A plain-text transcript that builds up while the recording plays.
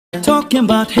Talking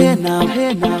about hey now,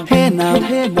 hey now, hey now,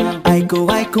 hey now. I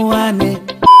go on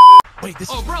it. Wait,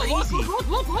 this is bro, crazy.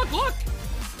 Look.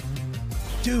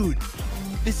 Dude,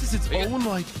 this is its own,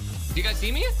 like... Do you guys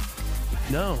see me?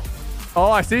 No.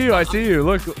 Oh, I see you.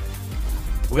 Look.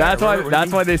 That's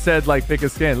why they said, like, pick a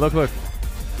skin. Look.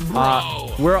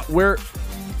 We're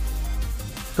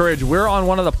Courage, we're on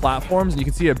one of the platforms, and you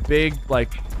can see a big,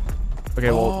 like...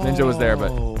 Okay, well, Ninja was there,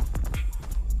 but...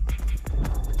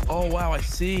 Oh, wow, I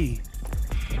see.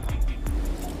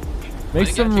 Make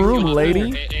some room,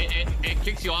 lady. It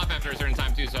kicks you off after a certain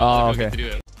time, too, so I'll get to do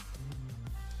it.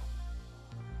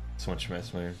 So much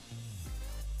mess, man.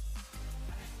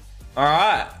 All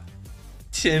right.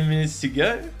 10 minutes to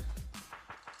go.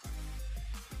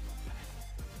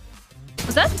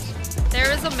 Was that? There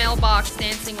is a mailbox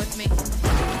dancing with me.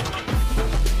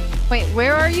 Wait,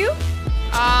 where are you?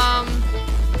 I'm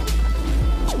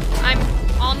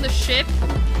on the ship.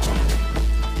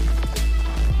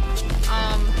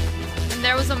 And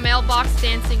there was a mailbox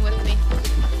dancing with me.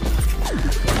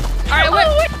 All right,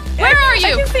 where are you?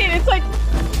 I can see it.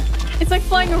 It's like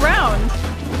flying around.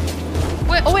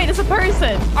 Wait, oh wait, it's a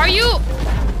person. Are you?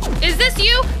 Is this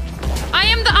you? I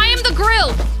am the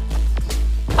grill.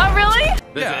 Oh really?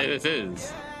 This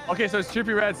is. Okay, so it's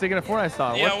Trippy Red singing a Fortnite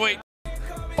song. Yeah, wait.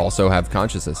 Also have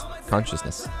consciousness.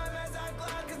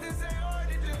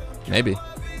 Maybe.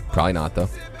 Probably not, though.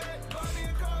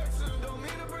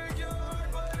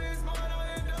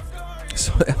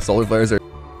 Solar flares are...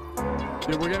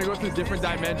 Dude, we're gonna go through different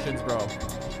dimensions, bro.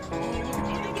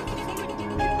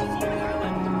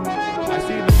 I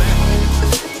see the map.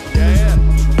 Yeah.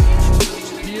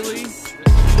 Healy.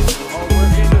 Oh, we're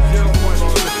in the 0 point. Oh,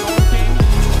 the Soul King.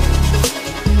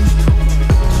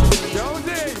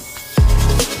 Jonesy.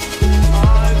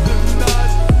 This is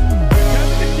nuts.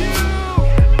 Coming to you.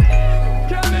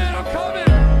 Kevin, I'm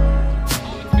coming.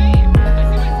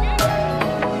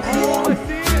 Oh, I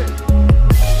see it.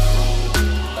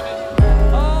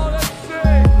 Oh, that's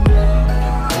sick.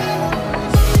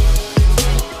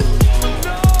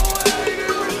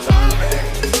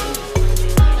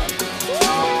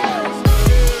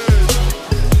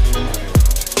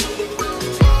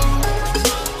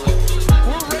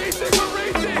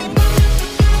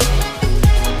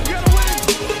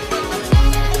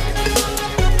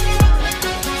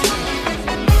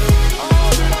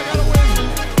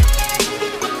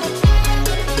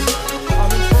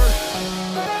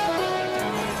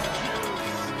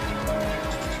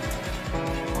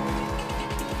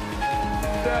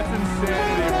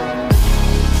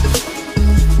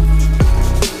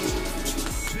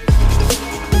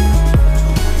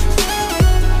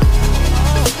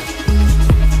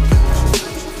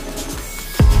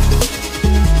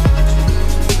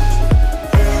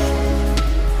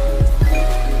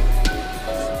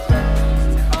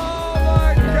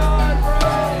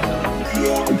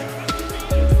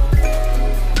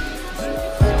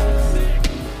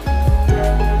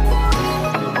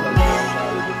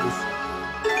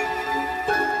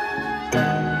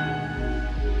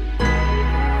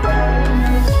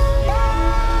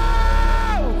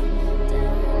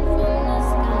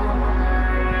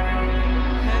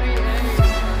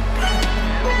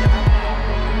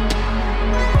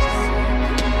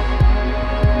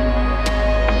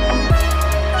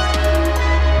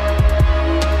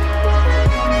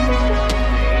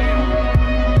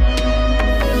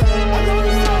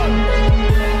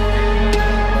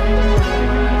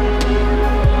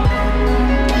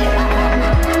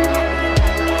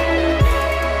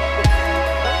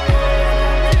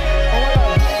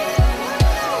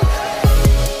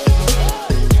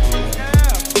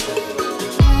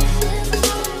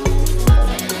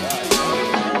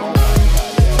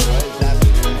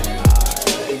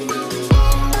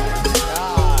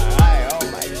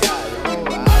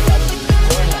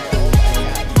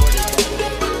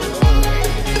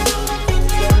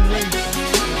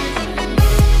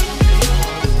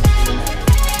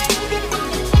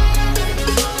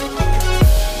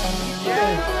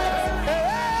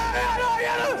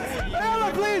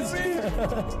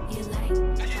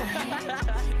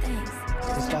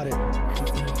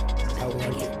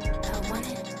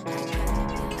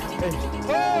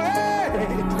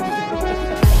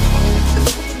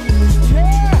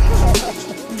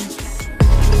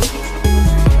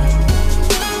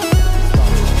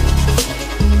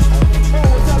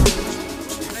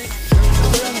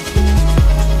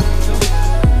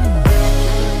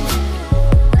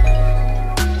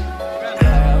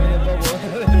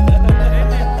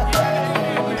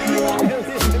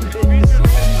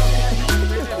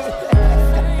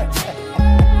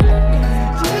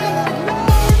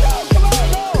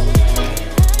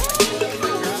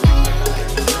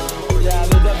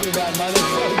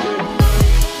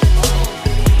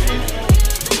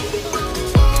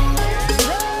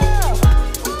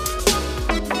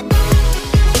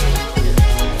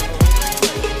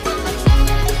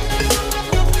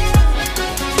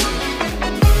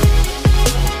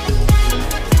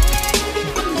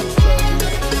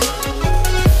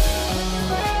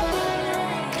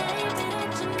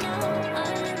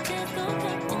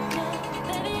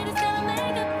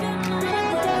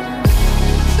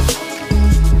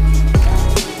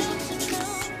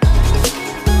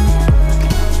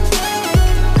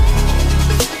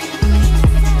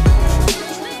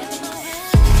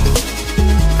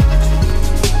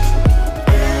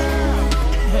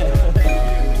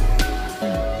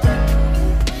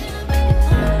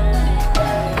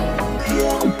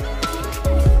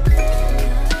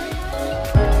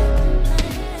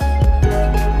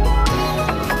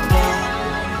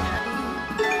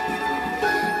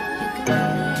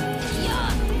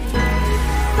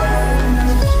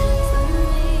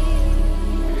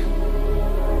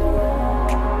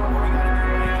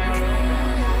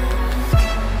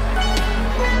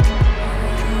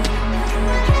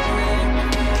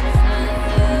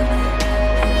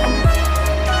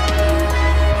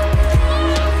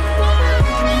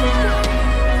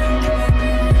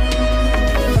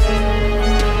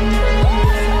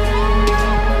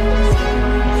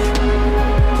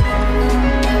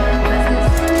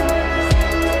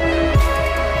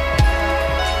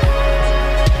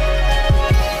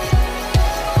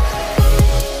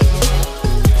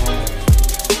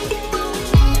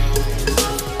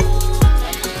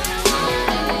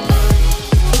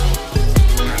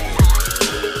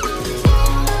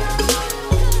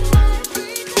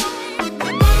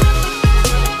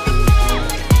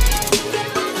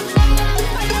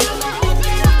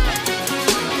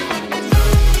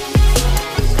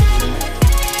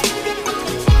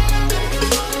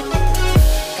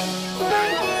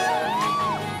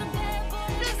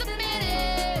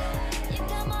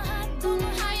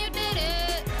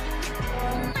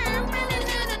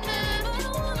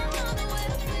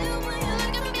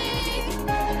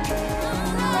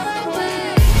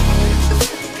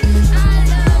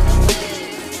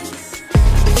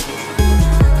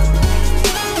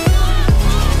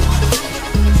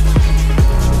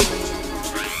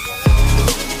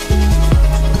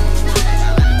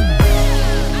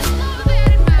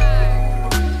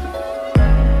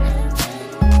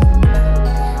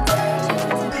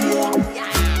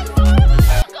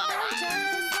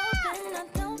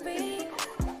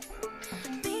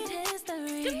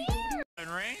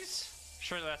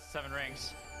 Surely that's 7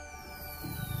 rings.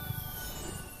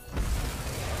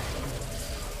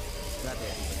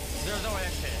 There's no way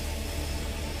that's hit.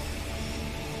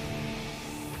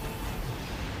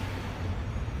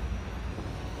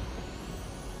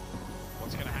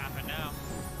 What's gonna happen now?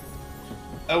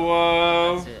 Oh,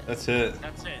 whoa. That's it.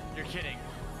 That's it. You're kidding.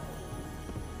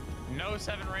 No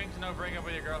 7 rings, no breakup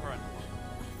with your girlfriend.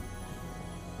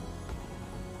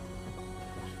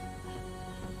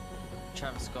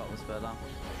 Travis Scott was better.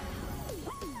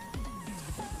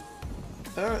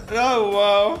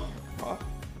 Oh, whoa.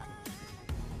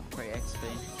 Great XP.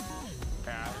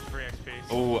 Yeah, free XP.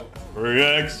 Oh, free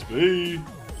XP.